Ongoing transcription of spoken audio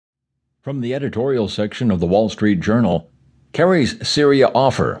From the editorial section of the Wall Street Journal, Kerrys' Syria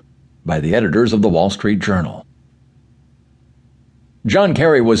Offer, by the editors of the Wall Street Journal. John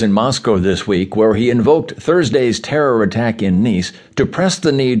Kerry was in Moscow this week, where he invoked Thursday's terror attack in Nice to press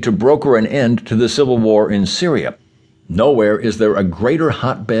the need to broker an end to the civil war in Syria. Nowhere is there a greater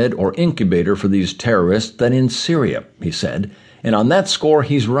hotbed or incubator for these terrorists than in Syria, he said, and on that score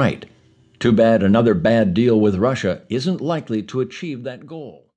he's right. Too bad another bad deal with Russia isn't likely to achieve that goal.